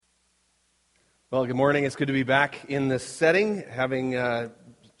Well, good morning. It's good to be back in this setting. Having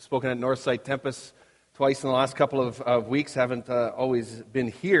spoken at Northside Tempest twice in the last couple of weeks, haven't always been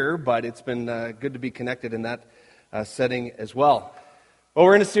here, but it's been good to be connected in that setting as well. Well,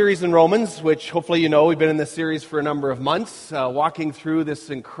 we're in a series in Romans, which hopefully you know. We've been in this series for a number of months, walking through this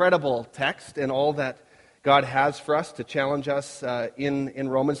incredible text and all that God has for us to challenge us in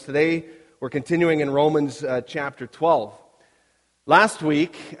Romans. Today, we're continuing in Romans chapter 12. Last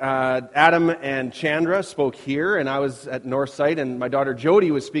week, Adam and Chandra spoke here, and I was at Northside, and my daughter Jody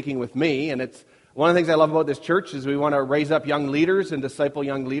was speaking with me. And it's one of the things I love about this church is we want to raise up young leaders and disciple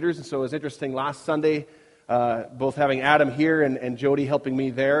young leaders. And so it was interesting last Sunday, both having Adam here and Jody helping me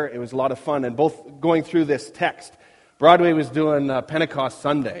there. It was a lot of fun, and both going through this text. Broadway was doing Pentecost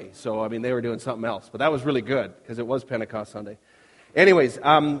Sunday, so they were doing something else, but that was really good because it was Pentecost Sunday. Anyways.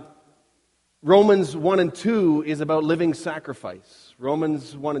 Romans 1 and 2 is about living sacrifice.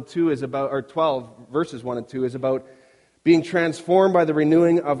 Romans 1 and 2 is about, or 12, verses 1 and 2 is about being transformed by the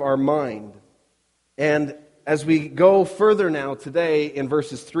renewing of our mind. And as we go further now today in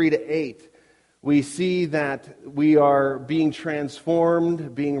verses 3 to 8, we see that we are being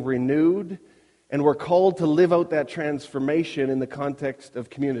transformed, being renewed, and we're called to live out that transformation in the context of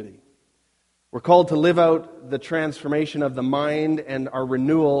community. We're called to live out the transformation of the mind and our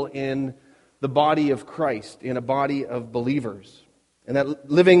renewal in the body of Christ, in a body of believers. And that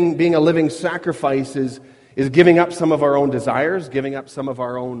being a living sacrifice is giving up some of our own desires, giving up some of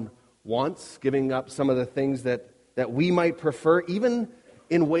our own wants, giving up some of the things that we might prefer, even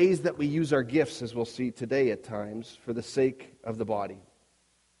in ways that we use our gifts, as we'll see today at times, for the sake of the body.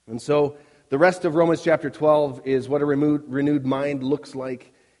 And so the rest of Romans chapter 12 is what a renewed mind looks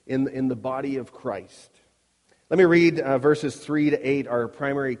like in the body of Christ. Let me read verses 3 to 8, our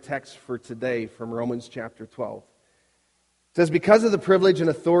primary text for today from Romans chapter 12. It says, "Because of the privilege and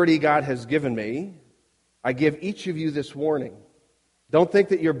authority God has given me, I give each of you this warning. Don't think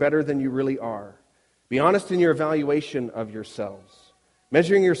that you're better than you really are. Be honest in your evaluation of yourselves,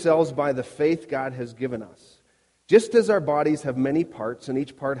 measuring yourselves by the faith God has given us. Just as our bodies have many parts and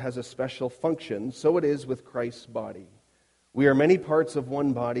each part has a special function, so it is with Christ's body. We are many parts of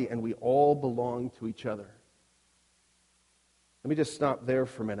one body and we all belong to each other." Let me just stop there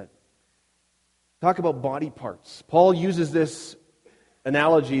for a minute. Talk about body parts. Paul uses this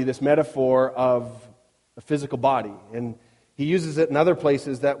analogy, this metaphor of a physical body. And he uses it in other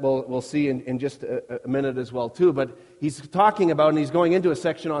places that we'll see in just a minute as well too. But he's talking about, and he's going into a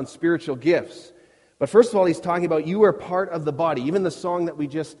section on spiritual gifts. But first of all, he's talking about you are part of the body. Even the song that we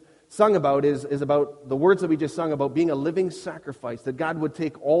just sung about is about the words that we just sung about being a living sacrifice, that God would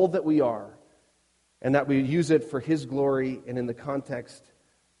take all that we are and that we use it for His glory and in the context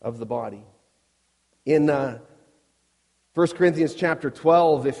of the body. In 1 Corinthians chapter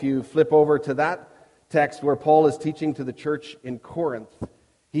 12, if you flip over to that text where Paul is teaching to the church in Corinth,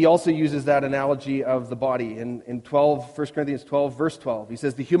 he also uses that analogy of the body. In 1 Corinthians 12, verse 12, he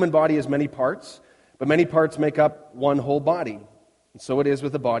says, "The human body has many parts, but many parts make up one whole body. And so it is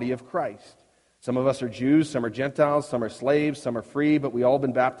with the body of Christ. Some of us are Jews, some are Gentiles, some are slaves, some are free, but we all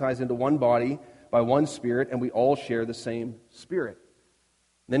been baptized into one body by one Spirit, and we all share the same Spirit."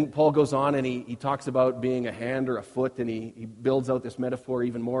 And then Paul goes on and he talks about being a hand or a foot, and he builds out this metaphor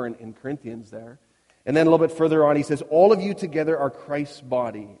even more in Corinthians there. And then a little bit further on, he says, "All of you together are Christ's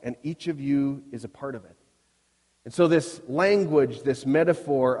body, and each of you is a part of it." And so this language, this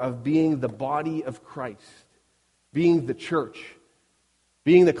metaphor of being the body of Christ, being the church,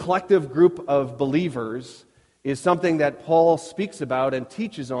 being the collective group of believers, is something that Paul speaks about and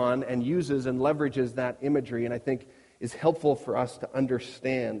teaches on and uses and leverages that imagery, and I think is helpful for us to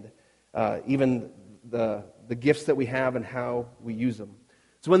understand even the gifts that we have and how we use them.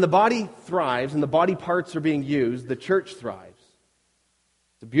 So when the body thrives and the body parts are being used, the church thrives.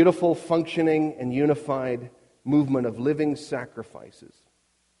 It's a beautiful, functioning, and unified movement of living sacrifices.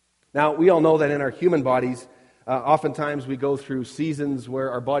 Now, we all know that in our human bodies, oftentimes we go through seasons where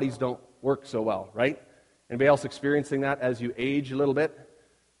our bodies don't work so well, right? Anybody else experiencing that as you age a little bit?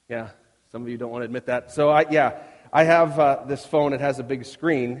 Yeah, some of you don't want to admit that. So I have this phone. It has a big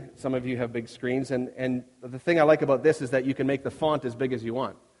screen. Some of you have big screens. And the thing I like about this is that you can make the font as big as you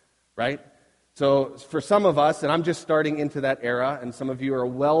want, right? So for some of us, and I'm just starting into that era, and some of you are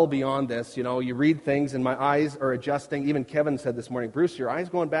well beyond this, you read things and my eyes are adjusting. Even Kevin said this morning, "Bruce, your eyes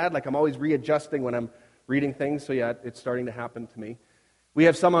going bad?" Like I'm always readjusting when I'm reading things. So yeah, it's starting to happen to me. We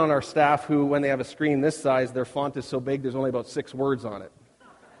have someone on our staff who, when they have a screen this size, their font is so big there's only about 6 words on it.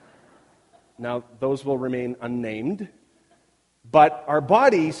 Now, those will remain unnamed. But our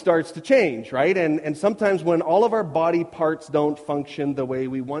body starts to change, right? And sometimes when all of our body parts don't function the way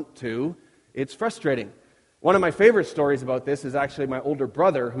we want to, it's frustrating. One of my favorite stories about this is actually my older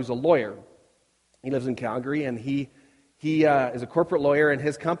brother, who's a lawyer. He lives in Calgary, and he is a corporate lawyer, and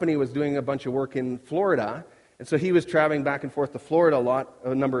his company was doing a bunch of work in Florida. And so he was traveling back and forth to Florida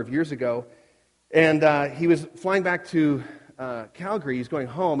a number of years ago. And he was flying back to Calgary. He's going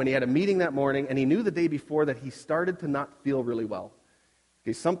home, and he had a meeting that morning, and he knew the day before that he started to not feel really well.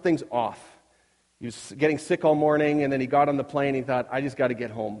 Okay, something's off. He was getting sick all morning, and then he got on the plane, and he thought, I just got to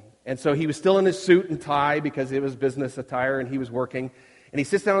get home. And so he was still in his suit and tie because it was business attire, and he was working. And he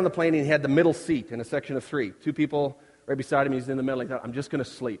sits down on the plane, and he had the middle seat in a section of 3. 2 people right beside him. He's in the middle. He thought, I'm just going to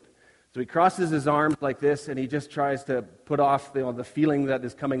sleep. So he crosses his arms like this, and he just tries to put off the feeling that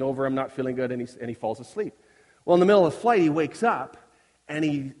is coming over him, not feeling good, and he falls asleep. Well, in the middle of the flight, he wakes up, and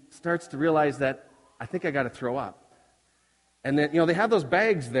he starts to realize that, I think I got to throw up. And then, they have those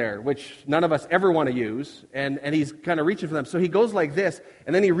bags there, which none of us ever want to use, and he's kind of reaching for them. So he goes like this,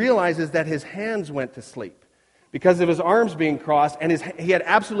 and then he realizes that his hands went to sleep because of his arms being crossed, and he had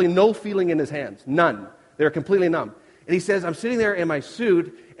absolutely no feeling in his hands, none. They were completely numb. And he says, I'm sitting there in my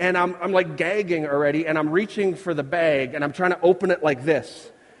suit, and I'm like gagging already, and I'm reaching for the bag, and I'm trying to open it like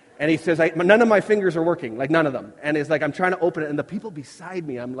this. And he says, none of my fingers are working, like none of them. And it's like, I'm trying to open it, and the people beside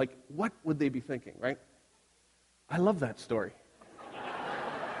me, I'm like, what would they be thinking, right? I love that story.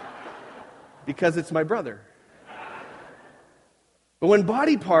 Because it's my brother. But when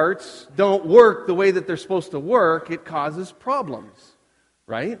body parts don't work the way that they're supposed to work, it causes problems,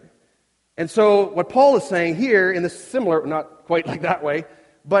 right? And so what Paul is saying here, in this similar, not quite like that way,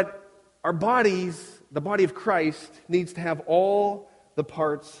 but our bodies, the body of Christ, needs to have all the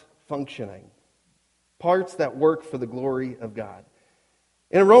parts functioning. Parts that work for the glory of God.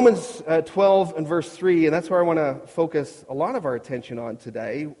 In Romans 12 and verse 3, and that's where I want to focus a lot of our attention on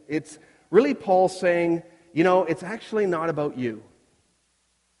today, it's really Paul saying, it's actually not about you.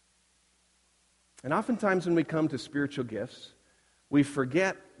 And oftentimes when we come to spiritual gifts, we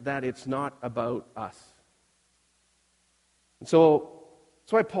forget that it's not about us. And so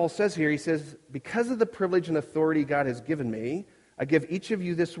that's why Paul says here, he says, because of the privilege and authority God has given me, I give each of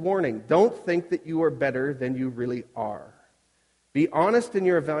you this warning. Don't think that you are better than you really are. Be honest in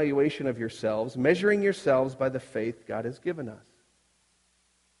your evaluation of yourselves, measuring yourselves by the faith God has given us.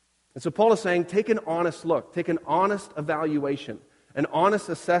 And so Paul is saying, take an honest look, take an honest evaluation, an honest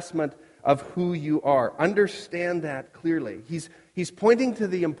assessment of who you are. Understand that clearly. He's pointing to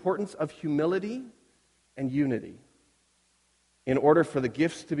the importance of humility and unity in order for the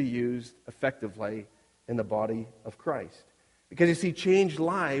gifts to be used effectively in the body of Christ. Because you see, changed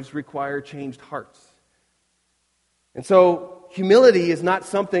lives require changed hearts. And so humility is not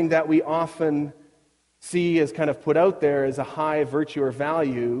something that we often see as kind of put out there as a high virtue or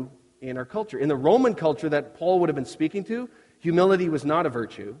value in our culture. In the Roman culture that Paul would have been speaking to, humility was not a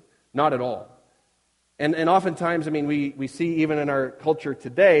virtue, not at all. And oftentimes, we see even in our culture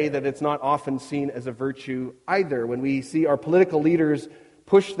today that it's not often seen as a virtue either. When we see our political leaders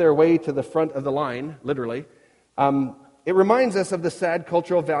push their way to the front of the line, literally, it reminds us of the sad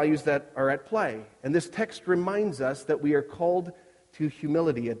cultural values that are at play. And this text reminds us that we are called to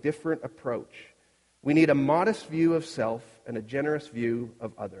humility, a different approach. We need a modest view of self and a generous view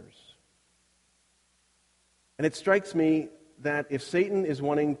of others. And it strikes me that if Satan is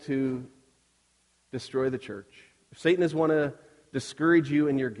wanting to destroy the church, if Satan is wanting to discourage you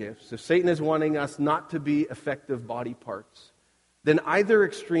in your gifts, if Satan is wanting us not to be effective body parts, then either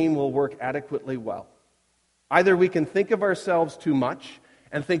extreme will work adequately well. Either we can think of ourselves too much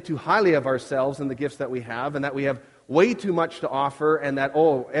and think too highly of ourselves and the gifts that we have, and that we have way too much to offer, and that,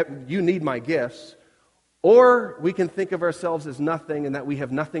 you need my gifts. Or we can think of ourselves as nothing and that we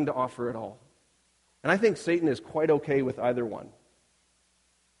have nothing to offer at all. And I think Satan is quite okay with either one.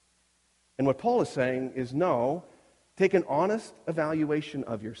 And what Paul is saying is, no, take an honest evaluation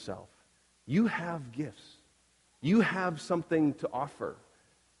of yourself. You have gifts. You have something to offer.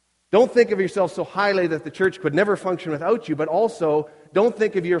 Don't think of yourself so highly that the church could never function without you, but also don't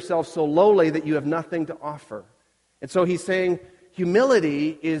think of yourself so lowly that you have nothing to offer. And so he's saying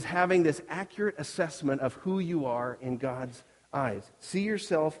humility is having this accurate assessment of who you are in God's eyes. See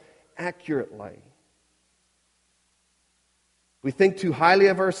yourself accurately. If we think too highly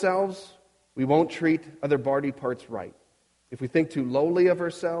of ourselves, we won't treat other body parts right. If we think too lowly of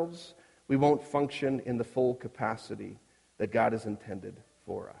ourselves, we won't function in the full capacity that God has intended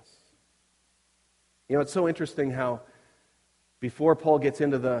for us. It's so interesting how before Paul gets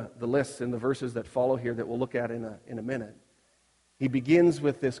into the lists and the verses that follow here that we'll look at in a minute, he begins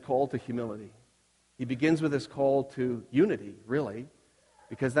with this call to humility. He begins with this call to unity, really,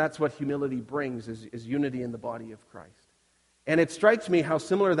 because that's what humility brings, is unity in the body of Christ. And it strikes me how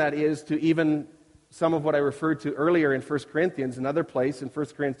similar that is to even some of what I referred to earlier in 1 Corinthians, another place in 1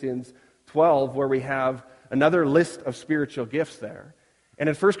 Corinthians 12, where we have another list of spiritual gifts there. And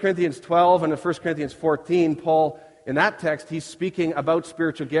in 1 Corinthians 12 and in 1 Corinthians 14, Paul, in that text, he's speaking about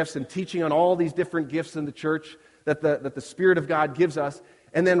spiritual gifts and teaching on all these different gifts in the church that the Spirit of God gives us.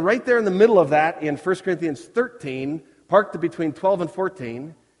 And then right there in the middle of that, in 1 Corinthians 13, parked between 12 and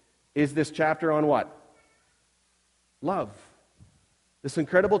 14, is this chapter on what? Love. This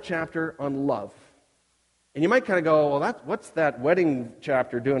incredible chapter on love. And you might kind of go, well, what's that wedding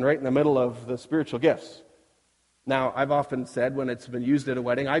chapter doing right in the middle of the spiritual gifts? Now, I've often said when it's been used at a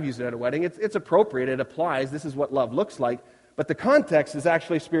wedding, I've used it at a wedding, it's appropriate, it applies, this is what love looks like, but the context is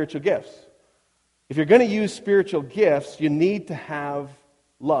actually spiritual gifts. If you're going to use spiritual gifts, you need to have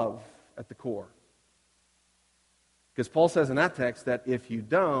love at the core. Because Paul says in that text that if you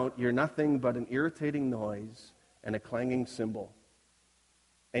don't, you're nothing but an irritating noise and a clanging cymbal.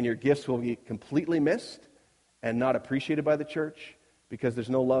 And your gifts will be completely missed and not appreciated by the church because there's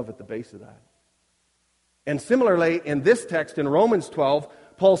no love at the base of that. And similarly, in this text in Romans 12,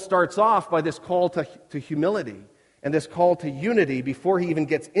 Paul starts off by this call to humility and this call to unity before he even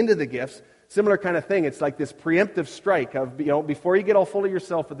gets into the gifts. Similar kind of thing. It's like this preemptive strike of, before you get all full of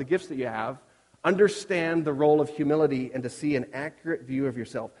yourself with the gifts that you have, understand the role of humility and to see an accurate view of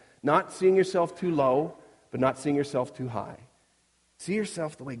yourself. Not seeing yourself too low, but not seeing yourself too high. See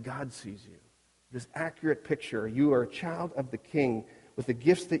yourself the way God sees you. This accurate picture. You are a child of the King with the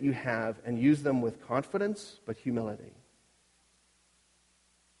gifts that you have, and use them with confidence but humility.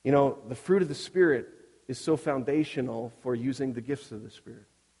 The fruit of the Spirit is so foundational for using the gifts of the Spirit.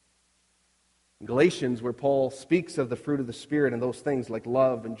 In Galatians, where Paul speaks of the fruit of the Spirit and those things like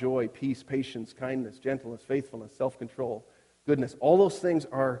love and joy, peace, patience, kindness, gentleness, faithfulness, self-control, goodness, all those things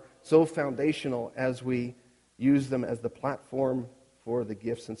are so foundational as we use them as the platform for the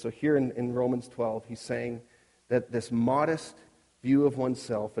gifts. And so here in Romans 12, he's saying that this modest view of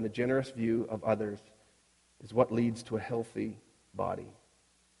oneself and a generous view of others is what leads to a healthy body.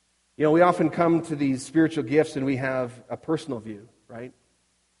 We often come to these spiritual gifts and we have a personal view, right?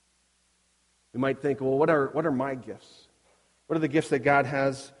 We might think, well, what are my gifts? What are the gifts that God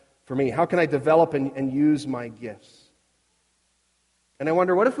has for me? How can I develop and use my gifts? And I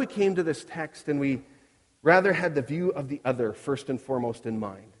wonder, what if we came to this text and we rather had the view of the other first and foremost in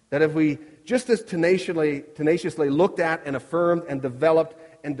mind? That if we just as tenaciously looked at and affirmed and developed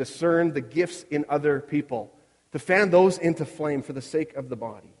and discerned the gifts in other people, to fan those into flame for the sake of the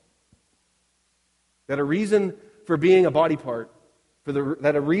body. That a reason for being a body part,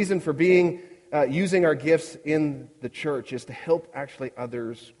 that a reason for being using our gifts in the church is to help actually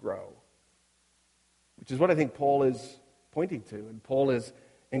others grow. Which is what I think Paul is pointing to, and Paul is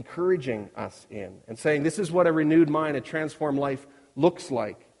encouraging us in, and saying this is what a renewed mind, a transformed life looks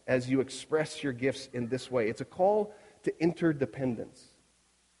like as you express your gifts in this way. It's a call to interdependence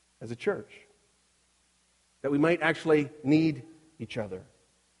as a church. That we might actually need each other.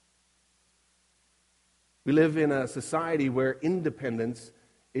 We live in a society where independence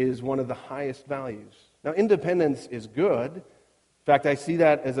is one of the highest values. Now, independence is good. In fact, I see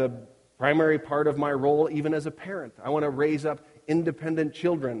that as a primary part of my role even as a parent. I want to raise up independent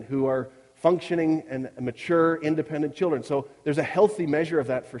children who are functioning and mature, independent children. So there's a healthy measure of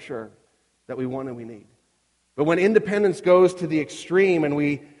that for sure that we want and we need. But when independence goes to the extreme and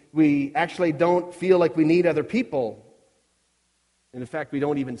we actually don't feel like we need other people, and in fact we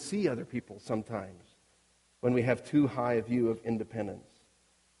don't even see other people sometimes when we have too high a view of independence.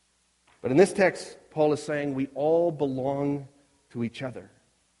 But in this text, Paul is saying we all belong to each other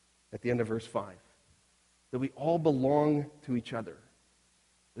at the end of verse 5. That we all belong to each other.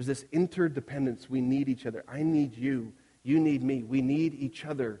 There's this interdependence. We need each other. I need you. You need me. We need each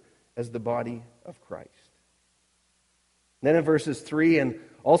other as the body of Christ. And then in verses 3 and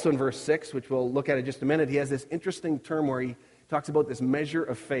also in verse 6, which we'll look at in just a minute, he has this interesting term where he talks about this measure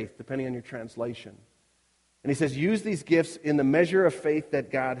of faith, depending on your translation. And he says, use these gifts in the measure of faith that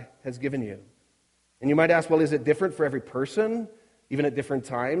God has given you. And you might ask, well, is it different for every person, even at different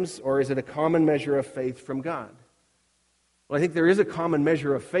times, or is it a common measure of faith from God? Well, I think there is a common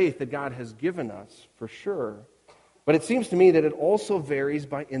measure of faith that God has given us, for sure. But it seems to me that it also varies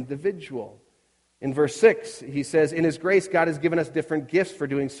by individual. In verse 6, he says, in His grace, God has given us different gifts for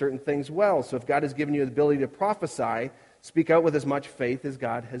doing certain things well. So if God has given you the ability to prophesy, speak out with as much faith as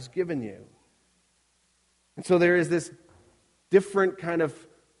God has given you. And so there is this different kind of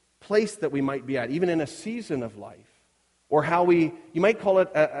place that we might be at, even in a season of life. Or you might call it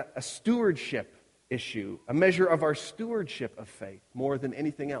a stewardship issue, a measure of our stewardship of faith more than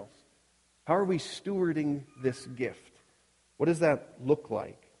anything else. How are we stewarding this gift? What does that look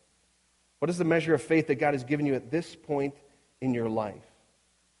like? What is the measure of faith that God has given you at this point in your life?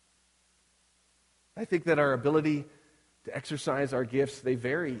 I think that our ability to exercise our gifts, they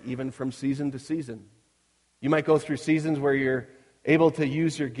vary even from season to season. You might go through seasons where you're able to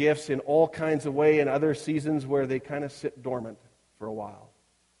use your gifts in all kinds of ways, and other seasons where they kind of sit dormant for a while.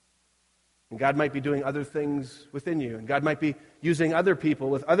 And God might be doing other things within you, and God might be using other people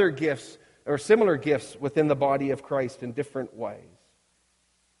with other gifts or similar gifts within the body of Christ in different ways.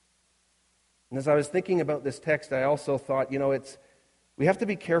 And as I was thinking about this text, I also thought, we have to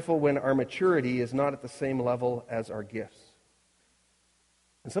be careful when our maturity is not at the same level as our gifts.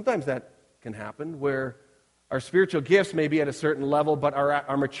 And sometimes that can happen where our spiritual gifts may be at a certain level, but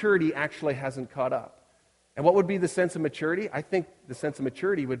our maturity actually hasn't caught up. And what would be the sense of maturity? I think the sense of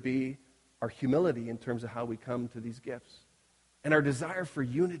maturity would be our humility in terms of how we come to these gifts. And our desire for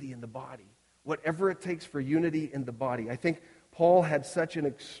unity in the body. Whatever it takes for unity in the body. I think Paul had such an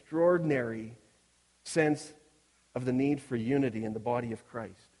extraordinary sense of the need for unity in the body of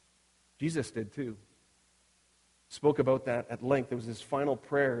Christ. Jesus did too. Spoke about that at length. It was his final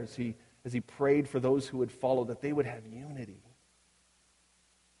prayer as he prayed for those who would follow, that they would have unity.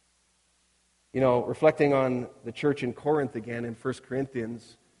 Reflecting on the church in Corinth again in 1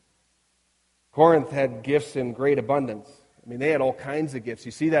 Corinthians, Corinth had gifts in great abundance. They had all kinds of gifts.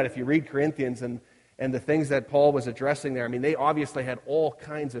 You see that if you read Corinthians and the things that Paul was addressing there. They obviously had all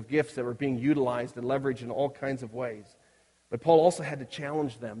kinds of gifts that were being utilized and leveraged in all kinds of ways. But Paul also had to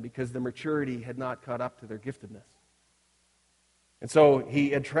challenge them because their maturity had not caught up to their giftedness. And so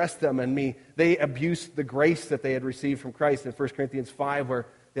he addressed them, and they abused the grace that they had received from Christ in 1 Corinthians 5, where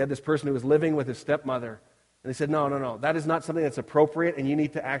they had this person who was living with his stepmother. And they said, no, that is not something that's appropriate, and you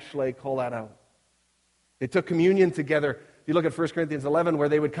need to actually call that out. They took communion together. If you look at 1 Corinthians 11, where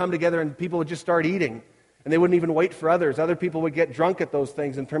they would come together and people would just start eating, and they wouldn't even wait for others. Other people would get drunk at those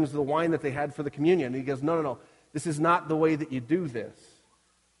things in terms of the wine that they had for the communion. And he goes, no, this is not the way that you do this.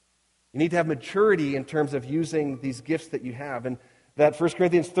 You need to have maturity in terms of using these gifts that you have. And that 1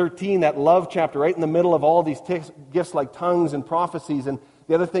 Corinthians 13, that love chapter, right in the middle of all these gifts like tongues and prophecies and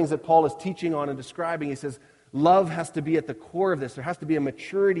the other things that Paul is teaching on and describing, he says, love has to be at the core of this. There has to be a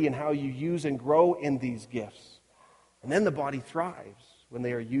maturity in how you use and grow in these gifts. And then the body thrives when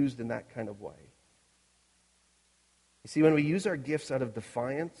they are used in that kind of way. You see, when we use our gifts out of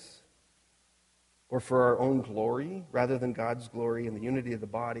defiance or for our own glory rather than God's glory and the unity of the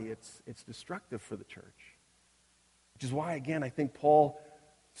body, it's destructive for the church. Which is why, again, I think Paul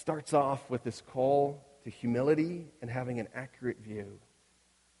starts off with this call to humility and having an accurate view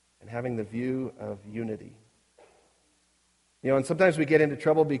and having the view of unity. And sometimes we get into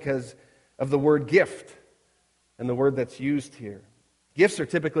trouble because of the word gift and the word that's used here. Gifts are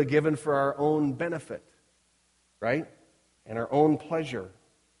typically given for our own benefit, right? And our own pleasure.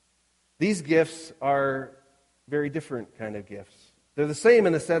 These gifts are very different kind of gifts. They're the same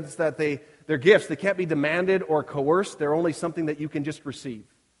in the sense that they're gifts. They can't be demanded or coerced. They're only something that you can just receive.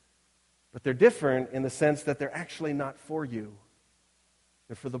 But they're different in the sense that they're actually not for you.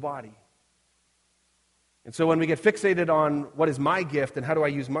 They're for the body. And so when we get fixated on what is my gift and how do I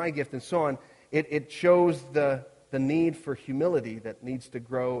use my gift and so on, it shows the need for humility that needs to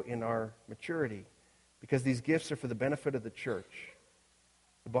grow in our maturity. Because these gifts are for the benefit of the church,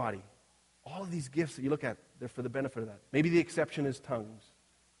 the body. All of these gifts that you look at, they're for the benefit of that. Maybe the exception is tongues.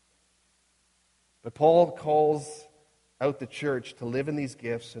 But Paul calls out the church to live in these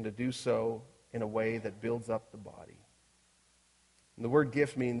gifts and to do so in a way that builds up the body. And the word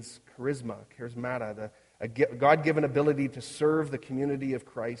gift means charisma, charismata, a God-given ability to serve the community of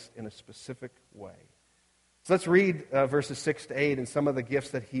Christ in a specific way. So let's read verses 6 to 8 and some of the gifts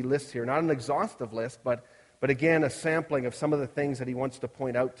that he lists here. Not an exhaustive list, but again, a sampling of some of the things that he wants to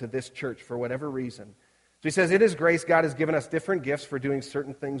point out to this church for whatever reason. So he says, in his grace, God has given us different gifts for doing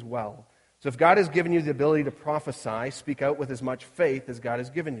certain things well. So if God has given you the ability to prophesy, speak out with as much faith as God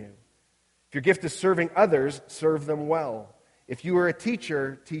has given you. If your gift is serving others, serve them well. If you are a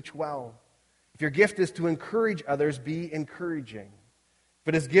teacher, teach well. If your gift is to encourage others, be encouraging. If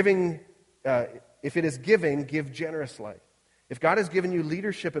it is giving, give generously. If God has given you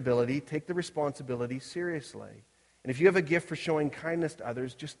leadership ability, take the responsibility seriously. And if you have a gift for showing kindness to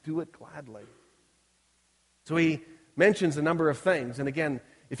others, just do it gladly. So he mentions a number of things. And again,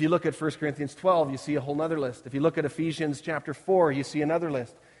 if you look at 1 Corinthians 12, you see a whole other list. If you look at Ephesians chapter 4, you see another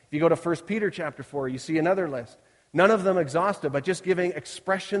list. If you go to 1 Peter chapter 4, you see another list. None of them exhaustive, but just giving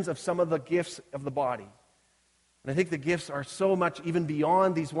expressions of some of the gifts of the body. And I think the gifts are so much even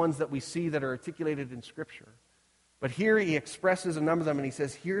beyond these ones that we see that are articulated in Scripture. But here he expresses a number of them, and he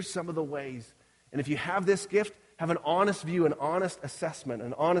says, here's some of the ways. And if you have this gift, have an honest view, an honest assessment,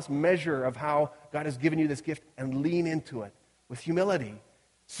 an honest measure of how God has given you this gift, and lean into it with humility.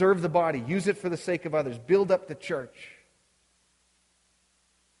 Serve the body. Use it for the sake of others. Build up the church.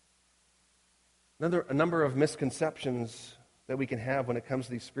 A number of misconceptions that we can have when it comes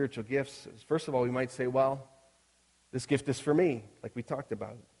to these spiritual gifts is, first of all, we might say, well, this gift is for me, like we talked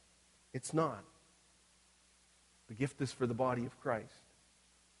about. It's not. The gift is for the body of Christ,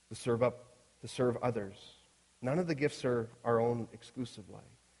 to serve others. None of the gifts are our own exclusively.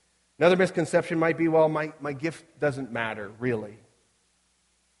 Another misconception might be, well, my gift doesn't matter, really.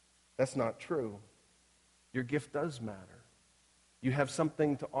 That's not true. Your gift does matter. You have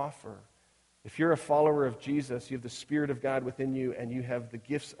something to offer. If you're a follower of Jesus, you have the Spirit of God within you, and you have the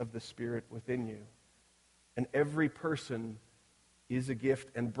gifts of the Spirit within you. And every person is a gift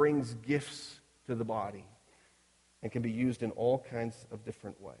and brings gifts to the body and can be used in all kinds of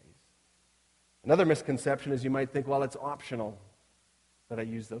different ways. Another misconception is you might think, well, it's optional that I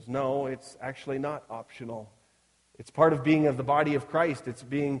use those. No, it's actually not optional. It's part of being of the body of Christ. It's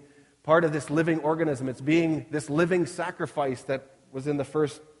being part of this living organism. It's being this living sacrifice that was in the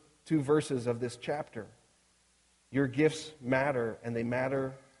first 2 verses of this chapter. Your gifts matter, and they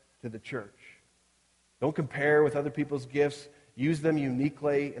matter to the church. Don't compare with other people's gifts. Use them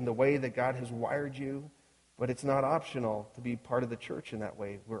uniquely in the way that God has wired you, but it's not optional to be part of the church in that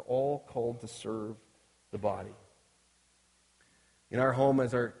way. We're all called to serve the body. In our home,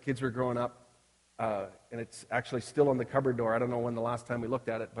 as our kids were growing up, and it's actually still on the cupboard door. I don't know when the last time we looked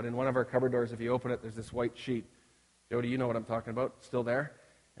at it, but in one of our cupboard doors, if you open it, there's this white sheet. Jody, you know what I'm talking about. It's still there.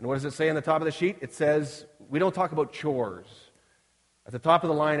 And what does it say on the top of the sheet? It says, we don't talk about chores. At the top of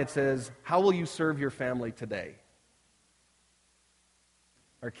the line, it says, how will you serve your family today?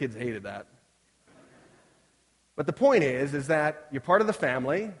 Our kids hated that. But the point is that you're part of the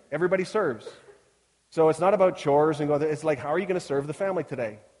family. Everybody serves. So it's not about chores and go there. It's like, how are you going to serve the family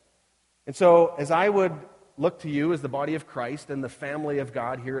today? And so as I would look to you as the body of Christ and the family of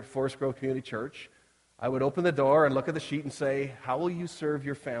God here at Forest Grove Community Church, I would open the door and look at the sheet and say, how will you serve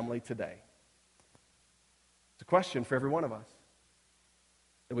your family today? It's a question for every one of us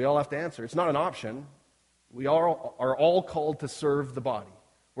that we all have to answer. It's not an option. We are all called to serve the body.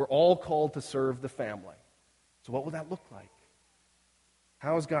 We're all called to serve the family. So what will that look like?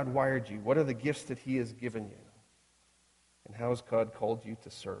 How has God wired you? What are the gifts that He has given you? And how has God called you to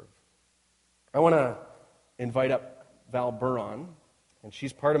serve? I want to invite up Val Buron, and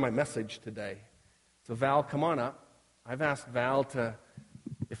she's part of my message today. So Val, come on up. I've asked Val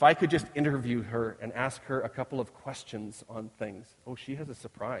if I could just interview her and ask her a couple of questions on things. Oh, she has a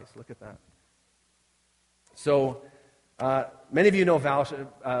surprise. Look at that. So many of you know Val.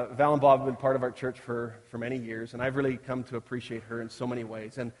 Val and Bob have been part of our church for many years, and I've really come to appreciate her in so many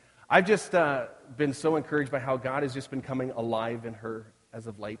ways. And I've just been so encouraged by how God has just been coming alive in her as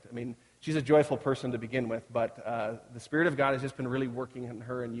of late. I mean, she's a joyful person to begin with, but the Spirit of God has just been really working in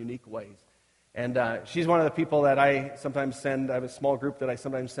her in unique ways. And she's one of the people that I sometimes send. I have a small group that I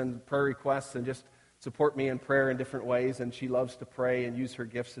sometimes send prayer requests and just support me in prayer in different ways. And she loves to pray and use her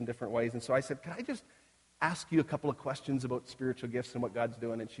gifts in different ways. And so I said, can I just ask you a couple of questions about spiritual gifts and what God's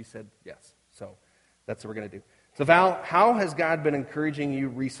doing? And she said, yes. So that's what we're going to do. So Val, how has God been encouraging you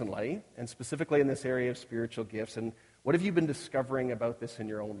recently, and specifically in this area of spiritual gifts? And what have you been discovering about this in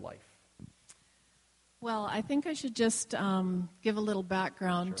your own life? Well, I think I should just give a little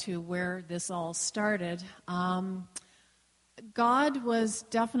background to where this all started. God was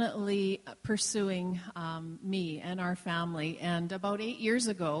definitely pursuing me and our family. And about 8 years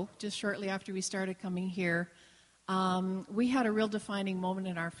ago, just shortly after we started coming here, we had a real defining moment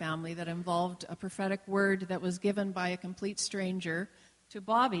in our family that involved a prophetic word that was given by a complete stranger to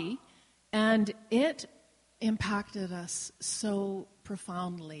Bobby. And it impacted us so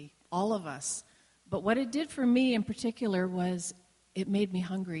profoundly, all of us. But what it did for me in particular was it made me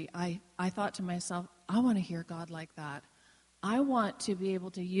hungry. I thought to myself, I want to hear God like that. I want to be able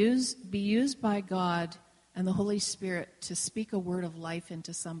to be used by God and the Holy Spirit to speak a word of life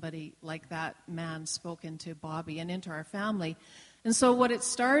into somebody like that man spoke into Bobby and into our family. And so what it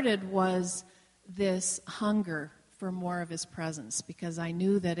started was this hunger for more of His presence, because I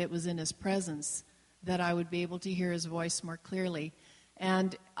knew that it was in His presence that I would be able to hear His voice more clearly.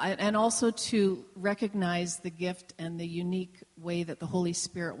 And also to recognize the gift and the unique way that the Holy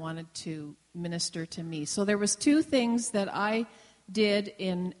Spirit wanted to minister to me. So there was 2 things that I did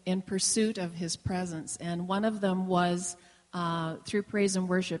in pursuit of His presence. And one of them was through praise and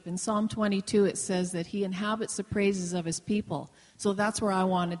worship. In Psalm 22, it says that He inhabits the praises of His people. So that's where I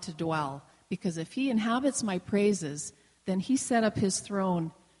wanted to dwell. Because if He inhabits my praises, then He set up His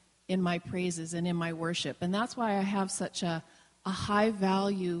throne in my praises and in my worship. And that's why I have such a high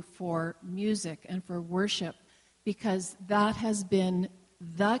value for music and for worship, because that has been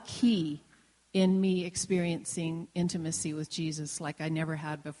the key in me experiencing intimacy with Jesus like I never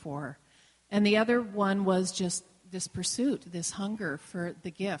had before. And the other one was just this pursuit, this hunger for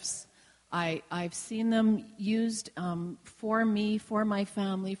the gifts. I've seen them used for me, for my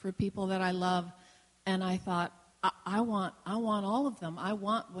family, for people that I love, and I thought, I want all of them. I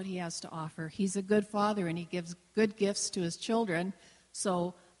want what he has to offer. He's a good father, and he gives good gifts to his children,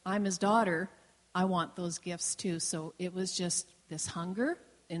 so I'm his daughter. I want those gifts too. So it was just this hunger,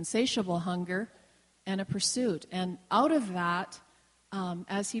 insatiable hunger, and a pursuit. And out of that,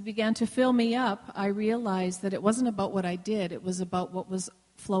 as he began to fill me up, I realized that it wasn't about what I did. It was about what was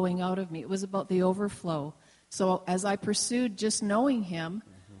flowing out of me. It was about the overflow. So as I pursued just knowing him,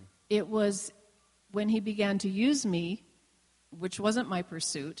 it was when he began to use me, which wasn't my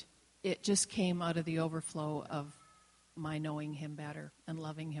pursuit, it just came out of the overflow of my knowing him better and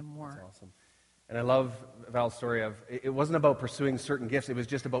loving him more. That's awesome. And I love Val's story of, it wasn't about pursuing certain gifts, it was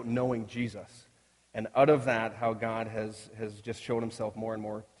just about knowing Jesus. And out of that, how God has just shown himself more and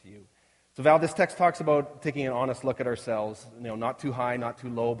more to you. So Val, this text talks about taking an honest look at ourselves, not too high, not too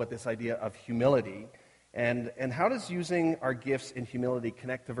low, but this idea of humility. And how does using our gifts in humility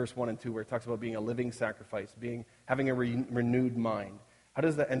connect to verse 1 and 2, where it talks about being a living sacrifice, having a renewed mind? How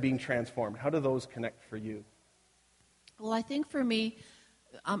does that, and being transformed, how do those connect for you? Well, I think for me,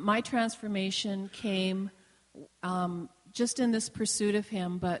 my transformation came just in this pursuit of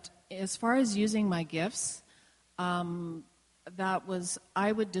him, but as far as using my gifts, I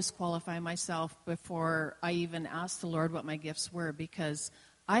would disqualify myself before I even asked the Lord what my gifts were, because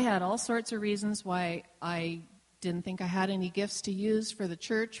I had all sorts of reasons why I didn't think I had any gifts to use for the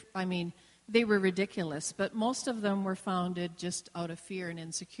church. I mean, they were ridiculous, but most of them were founded just out of fear and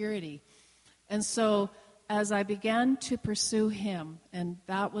insecurity. And so as I began to pursue him, and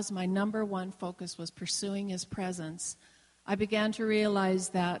that was my number one focus, was pursuing his presence, I began to realize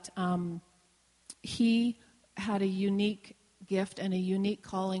that he had a unique gift and a unique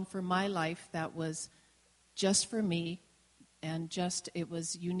calling for my life that was just for me, and it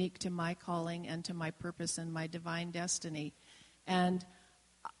was unique to my calling and to my purpose and my divine destiny. And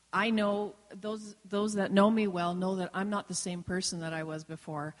I know, those that know me well know that I'm not the same person that I was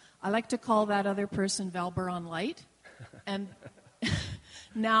before. I like to call that other person Val Buron Light. And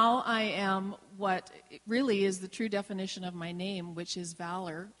now I am what really is the true definition of my name, which is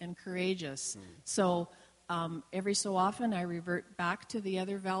valor and courageous. So every so often I revert back to the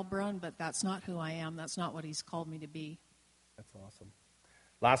other Val Buron, but that's not who I am. That's not what he's called me to be. That's awesome.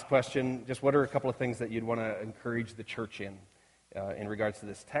 Last question, just what are a couple of things that you'd want to encourage the church in regards to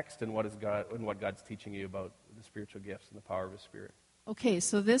this text and what God's teaching you about the spiritual gifts and the power of his Spirit? Okay,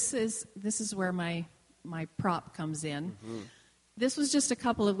 so this is where my prop comes in. This was just a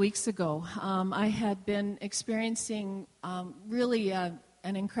couple of weeks ago. I had been experiencing really an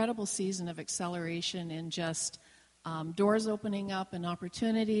incredible season of acceleration in just doors opening up and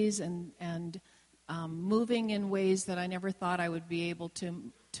opportunities and moving in ways that I never thought I would be able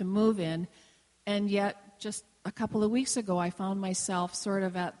to move in. And yet, just a couple of weeks ago, I found myself sort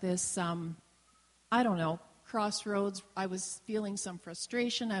of at this, crossroads. I was feeling some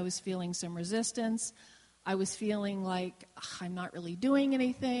frustration. I was feeling some resistance. I was feeling like I'm not really doing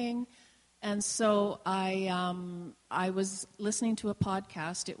anything. And so I was listening to a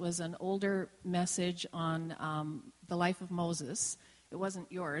podcast. It was an older message on the life of Moses. It wasn't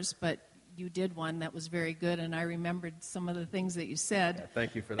yours, but you did one that was very good, and I remembered some of the things that you said. Yeah,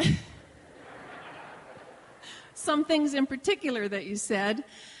 thank you for that. Some things in particular that you said.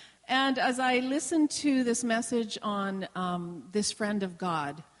 And as I listened to this message on this friend of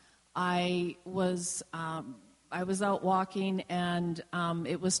God, I was out walking, and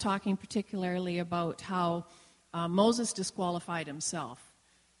it was talking particularly about how Moses disqualified himself.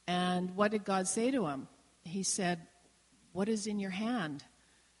 And what did God say to him? He said, "What is in your hand?"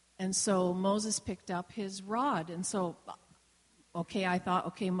 And so Moses picked up his rod. And so, I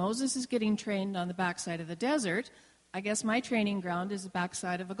thought, Moses is getting trained on the backside of the desert. I guess my training ground is the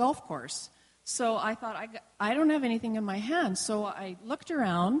backside of a golf course. So I thought, I don't have anything in my hand. So I looked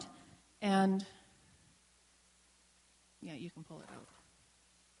around, and yeah, you can pull it out.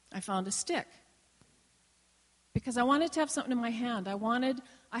 I found a stick. Because I wanted to have something in my hand.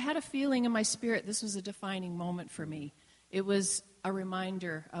 I had a feeling in my spirit this was a defining moment for me. It was a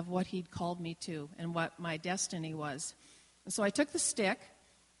reminder of what he'd called me to and what my destiny was. And so I took the stick,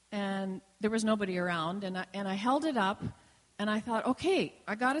 and there was nobody around, and I held it up, and I thought,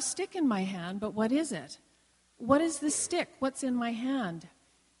 I got a stick in my hand, but what is it? What is this stick? What's in my hand?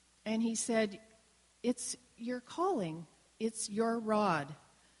 And he said, it's your calling. It's your rod.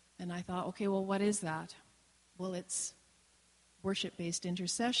 And I thought, okay, well, what is that? Well, it's worship-based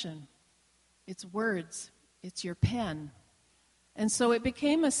intercession. It's words. It's your pen. And so it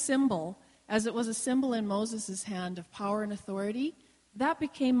became a symbol, as it was a symbol in Moses' hand of power and authority. That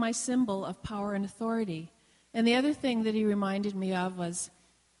became my symbol of power and authority. And the other thing that he reminded me of was,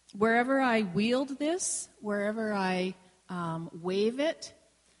 wherever I wield this, wherever I wave it,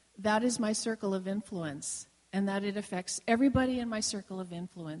 that is my circle of influence. And that it affects everybody in my circle of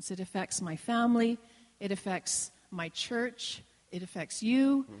influence. It affects my family. It affects my church. It affects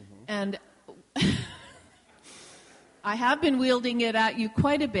you. Mm-hmm. And I have been wielding it at you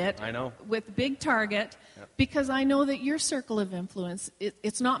quite a bit. I know. With big target, because I know that your circle of influence,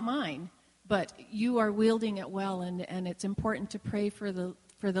 it's not mine, but you are wielding it well, and it's important to pray for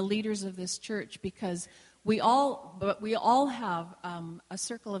the leaders of this church, because we all have a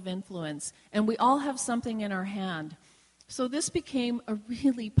circle of influence, and we all have something in our hand. So this became a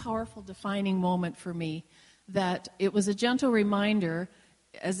really powerful defining moment for me, that it was a gentle reminder,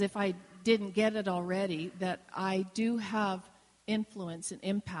 as if I didn't get it already, that I do have influence and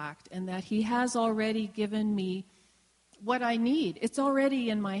impact, and that he has already given me what I need. It's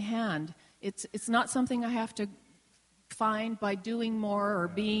already in my hand. It's not something I have to find by doing more or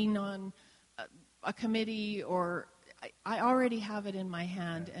being on a committee, or I already have it in my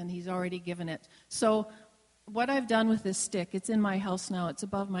hand, and he's already given it. So what I've done with this stick, it's in my house now, it's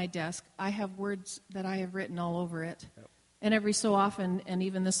above my desk. I have words that I have written all over it. Yep. And every so often, and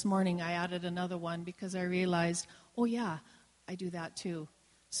even this morning, I added another one because I realized, oh yeah, I do that too.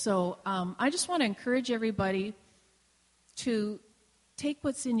 So I just want to encourage everybody to take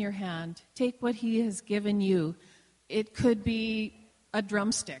what's in your hand, take what he has given you. It could be a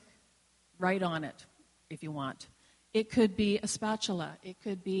drumstick, write on it if you want. It could be a spatula. It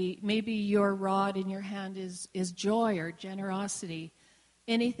could be, maybe your rod in your hand is joy or generosity,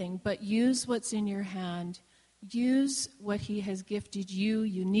 anything. But use what's in your hand. Use what he has gifted you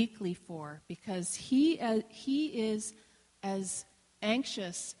uniquely for, because he is as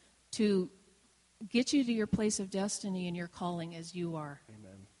anxious to get you to your place of destiny and your calling as you are.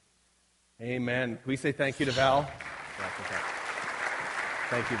 Amen. Amen. Can we say thank you to Val?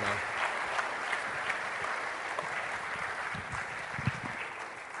 Thank you, Val.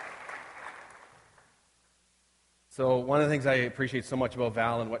 So one of the things I appreciate so much about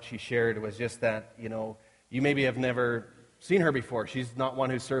Val and what she shared was just that, you maybe have never seen her before. She's not one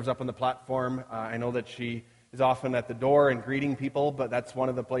who serves up on the platform. I know that she is often at the door and greeting people, but that's one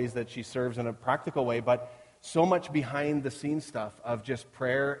of the places that she serves in a practical way. But so much behind the scenes stuff of just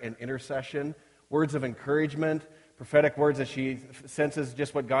prayer and intercession, words of encouragement, prophetic words that she senses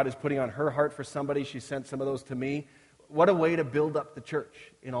just what God is putting on her heart for somebody. She sent some of those to me. What a way to build up the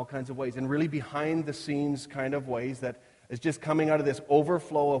church in all kinds of ways, and really behind the scenes kind of ways that is just coming out of this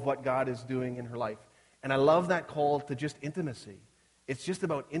overflow of what God is doing in her life. And I love that call to just intimacy. It's just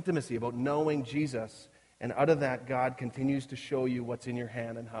about intimacy, about knowing Jesus. And out of that, God continues to show you what's in your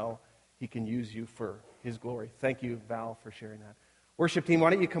hand and how he can use you for his glory. Thank you, Val, for sharing that. Worship team, why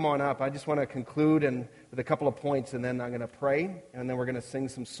don't you come on up? I just want to conclude with a couple of points, and then I'm going to pray, and then we're going to sing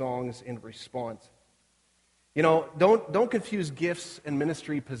some songs in response. Don't confuse gifts and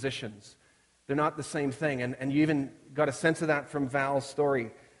ministry positions. They're not the same thing, and you even got a sense of that from Val's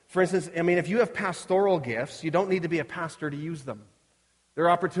story. For instance, if you have pastoral gifts, you don't need to be a pastor to use them. There are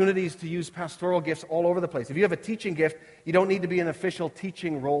opportunities to use pastoral gifts all over the place. If you have a teaching gift, you don't need to be an official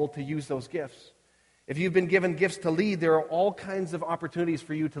teaching role to use those gifts. If you've been given gifts to lead, there are all kinds of opportunities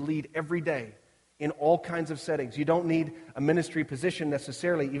for you to lead every day in all kinds of settings. You don't need a ministry position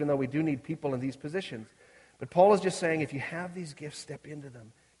necessarily, even though we do need people in these positions. But Paul is just saying, if you have these gifts, step into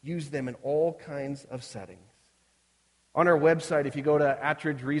them. Use them in all kinds of settings. On our website, if you go to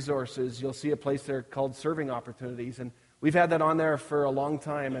Attridge Resources, you'll see a place there called Serving Opportunities. And we've had that on there for a long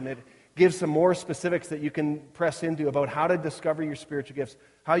time, and it gives some more specifics that you can press into about how to discover your spiritual gifts,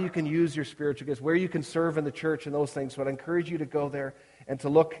 how you can use your spiritual gifts, where you can serve in the church and those things. So I'd encourage you to go there and to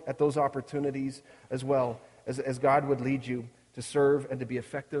look at those opportunities as well, as God would lead you to serve and to be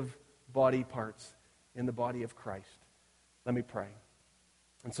effective body parts in the body of Christ. Let me pray.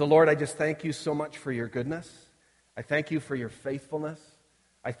 And so, Lord, I just thank you so much for your goodness. I thank you for your faithfulness.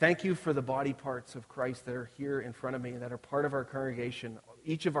 I thank you for the body parts of Christ that are here in front of me and that are part of our congregation,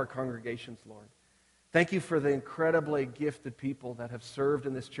 each of our congregations, Lord. Thank you for the incredibly gifted people that have served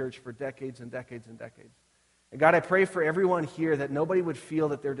in this church for decades and decades and decades. And God, I pray for everyone here that nobody would feel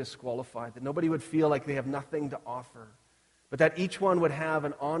that they're disqualified, that nobody would feel like they have nothing to offer, but that each one would have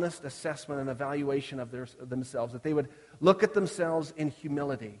an honest assessment and evaluation of themselves, that they would look at themselves in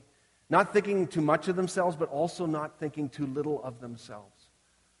humility Not thinking too much of themselves, but also not thinking too little of themselves.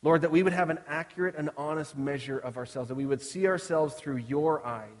 Lord, that we would have an accurate and honest measure of ourselves, that we would see ourselves through your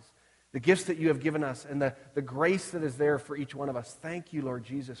eyes, the gifts that you have given us, and the grace that is there for each one of us. Thank you, Lord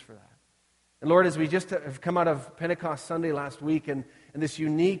Jesus, for that. And Lord, as we just have come out of Pentecost Sunday last week, and this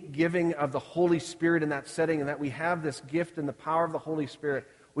unique giving of the Holy Spirit in that setting, and that we have this gift and the power of the Holy Spirit,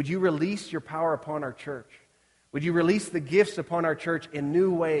 would you release your power upon our church? Would you release the gifts upon our church in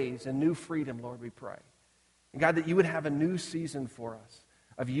new ways and new freedom, Lord, we pray. And God, that you would have a new season for us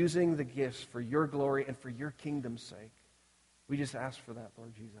of using the gifts for your glory and for your kingdom's sake. We just ask for that,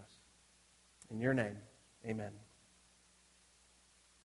 Lord Jesus. In your name, amen.